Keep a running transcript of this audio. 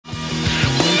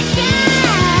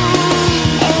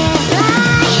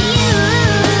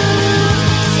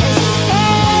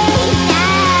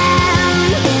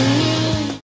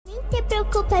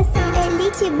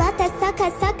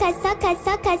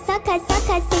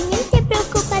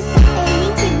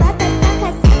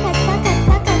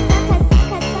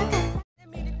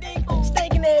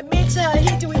Staking that bitch, I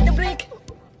hit you with the blick.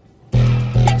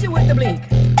 Hit you with the blick.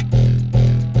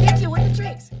 Hit you with the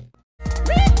tricks.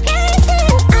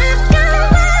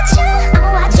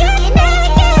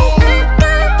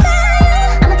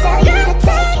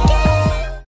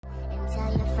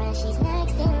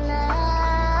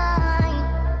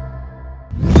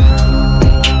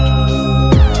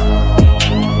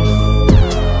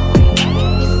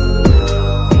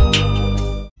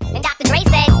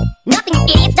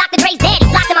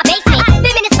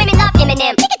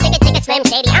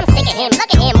 Shady, I'm sick of him.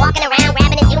 Look at him walking around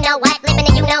grabbing his you know what, flipping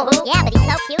the you know who. Yeah, but he's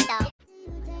so cute though.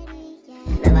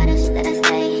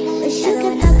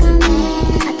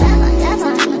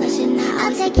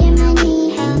 I'll take your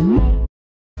money.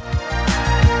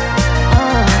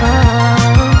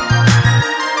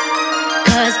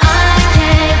 Cause I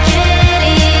can't get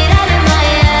it out of my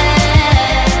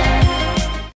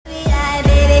head.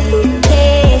 Baby, who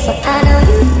cares? I know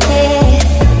you care.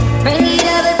 Bring it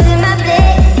over to my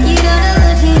bed. You don't know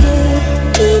what you do.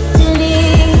 Keep to me.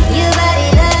 Your body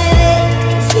like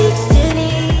it speaks to me.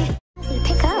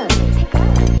 Pick up.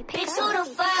 It's so the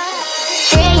fire.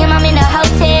 3 AM, I'm in the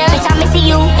hotel. Bitch, I'm missing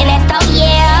you in that throat,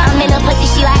 yeah. I'm in the pussy,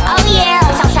 she like, oh yeah.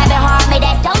 Bitch, I'm slapping hard, made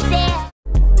that dope sell.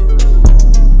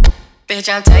 Bitch,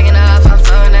 I'm taking off, I'm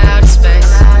floating out of space.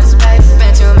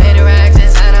 Spent too many racks,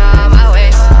 designer on my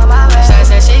waist. She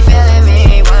said she feeling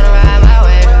me, wanna ride my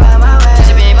way. She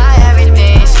should be my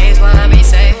everything, she just wanna be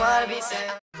safe.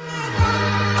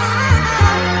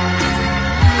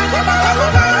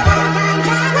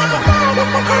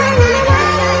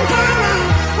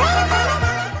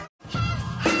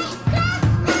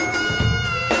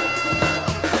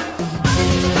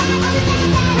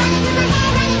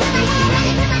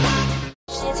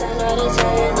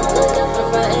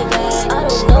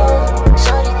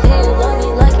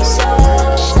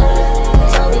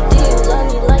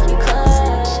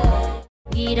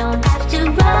 You don't have to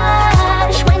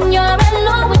rush when you're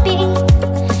alone with me.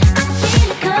 I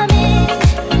feel it coming,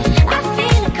 I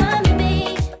feel it coming,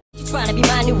 babe. You tryna be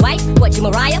my new wife? What, you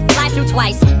Mariah? Fly through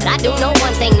twice. But I do know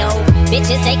one thing, no.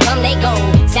 Bitches, they come, they go.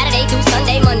 Saturday through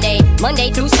Sunday,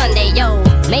 Monday through Sunday, yo.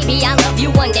 Maybe I'll love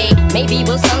you one day, maybe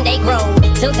we'll someday grow.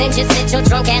 Till then, just sit your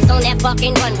drunk ass on that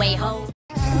fucking runway, ho.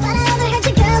 But I overheard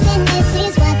your girls and this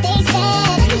is what they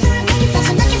said. That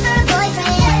you're looking for a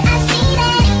boyfriend. I see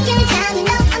that. Anytime you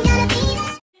know I'm gonna be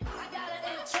there.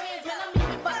 Take it slow,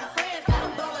 put it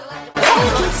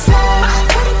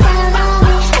down on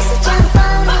me. Let's jump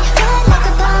on it, run like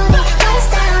a pony. Press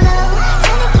down low,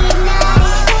 tell me get naughty.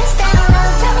 Press down low,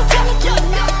 tell me get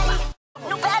naughty.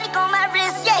 New Patek on my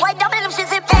wrist, yeah. White diamond, them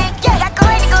shits in pink, yeah. Got go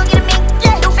ahead and go get a mink,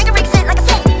 yeah. New finger ring sit like a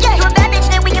sink, yeah. You a bad bitch,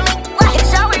 then we can link. What? In the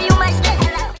shower, you might stink.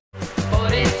 Hello.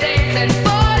 46 and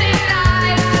 49.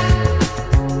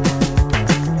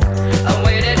 I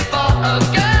waited for a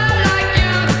girl like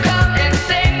you to come and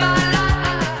save my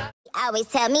life. Always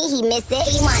tell me he miss it.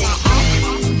 He wanna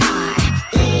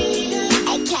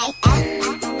F-R-E-A-K,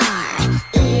 F-R-E-A-K.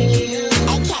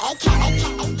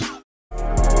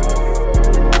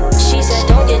 She said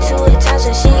don't get too attached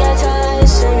and she got tired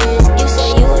soon. You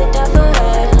said you would die for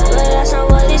her, but that's not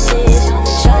what this is.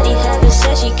 Shawty haven't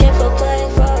said she can't for play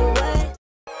far away.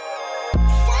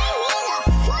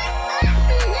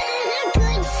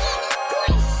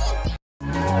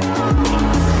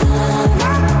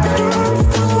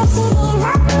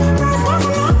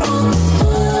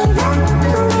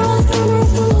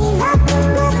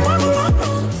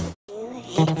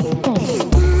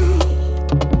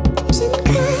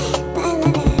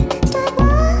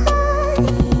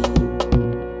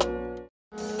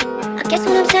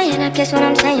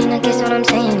 I guess what I'm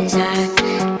saying is I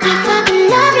fucking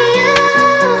love you.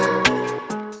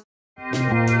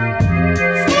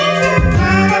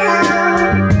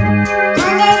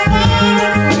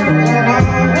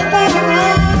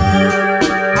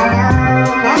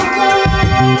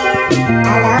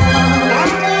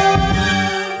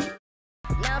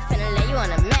 Now I'm finna lay you on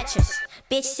a mattress.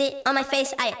 Bitch sit on my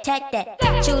face, I attack that.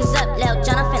 Choose up, Lil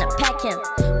John, I'm finna pack him.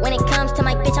 When it comes to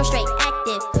my bitch, I'm straight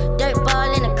active. Dirt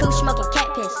ball in a coupe, smoking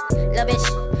cat piss. Lil' bitch,